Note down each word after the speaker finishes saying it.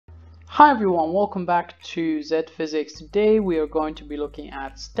Hi everyone, welcome back to Z Physics. Today we are going to be looking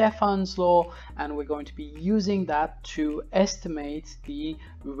at Stefan's law, and we're going to be using that to estimate the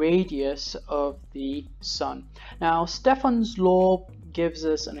radius of the sun. Now, Stefan's law gives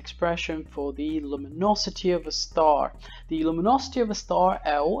us an expression for the luminosity of a star. The luminosity of a star,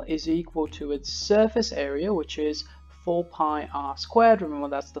 L, is equal to its surface area, which is 4 pi r squared. Remember,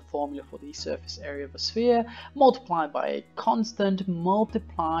 that's the formula for the surface area of a sphere, multiplied by a constant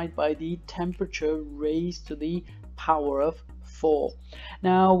multiplied by the temperature raised to the power of 4.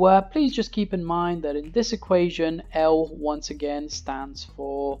 Now please just keep in mind that in this equation L once again stands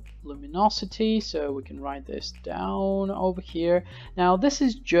for luminosity, so we can write this down over here. Now this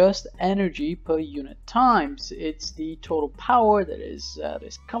is just energy per unit times. It's the total power that is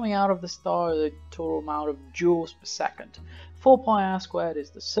coming out of the star, the total amount of joules per second. 4 pi r squared is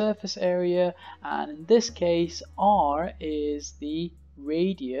the surface area, and in this case R is the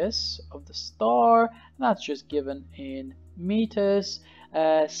radius of the star, and that's just given in meters.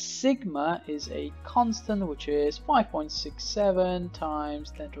 Sigma is a constant, which is 5.67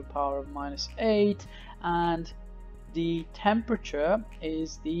 times 10 to the power of minus 8, and the temperature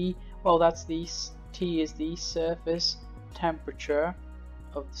is the, well, that's the T is the surface temperature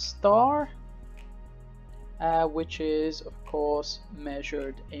of the star, which is of course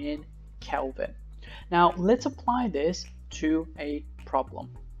measured in Kelvin. Now let's apply this to a problem.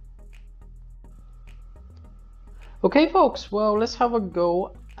 Okay folks, well, let's have a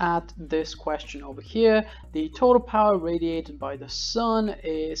go at this question over here. The total power radiated by the sun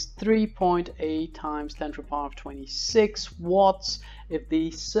is 3.8 times 10 to the power of 26 watts. If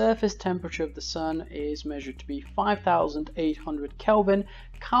the surface temperature of the sun is measured to be 5800 Kelvin,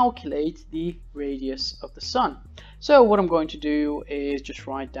 calculate the radius of the sun. So what I'm going to do is just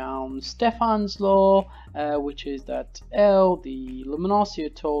write down Stefan's law, which is that L, the luminosity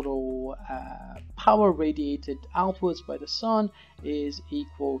of total power radiated outwards by the sun, is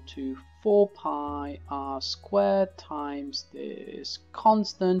equal to 4 pi r squared times this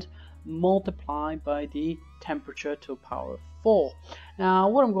constant multiplied by the temperature to the power of 4. Now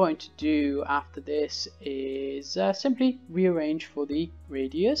what I'm going to do after this is simply rearrange for the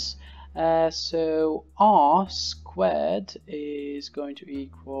radius. So r squared is going to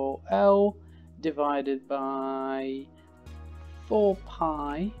equal L divided by 4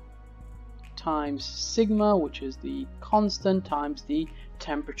 pi times sigma, which is the constant, times the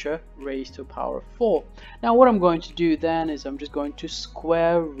temperature raised to the power of 4. Now what I'm going to do then is I'm just going to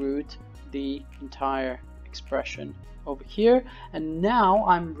square root the entire expression over here, and now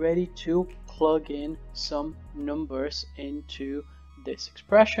I'm ready to plug in some numbers into this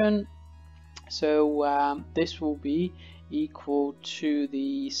expression. So this will be equal to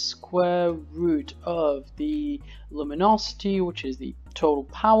the square root of the luminosity, which is the total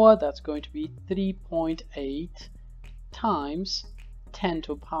power. That's going to be 3.8 times 10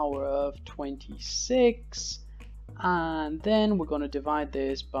 to the power of 26, and then we're going to divide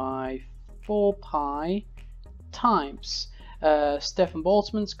this by 4 pi times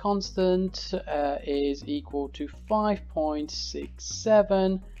Stefan-Boltzmann's constant is equal to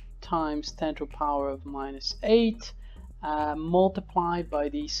 5.67 times 10 to the power of minus 8, multiplied by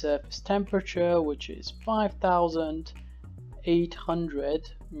the surface temperature, which is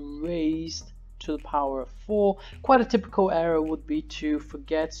 5800 raised to the power of 4. Quite a typical error would be to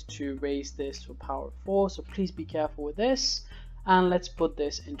forget to raise this to the power of 4, so please be careful with this. And let's put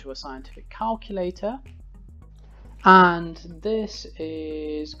this into a scientific calculator, and this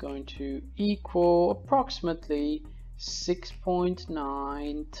is going to equal approximately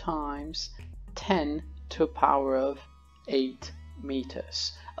 6.9 times 10 to the power of 8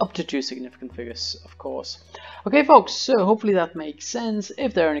 meters, up to 2 significant figures, of course. Okay folks, so hopefully that makes sense.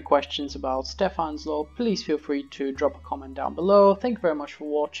 If there are any questions about Stefan's law, please feel free to drop a comment down below. Thank you very much for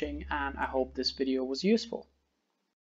watching, and I hope this video was useful.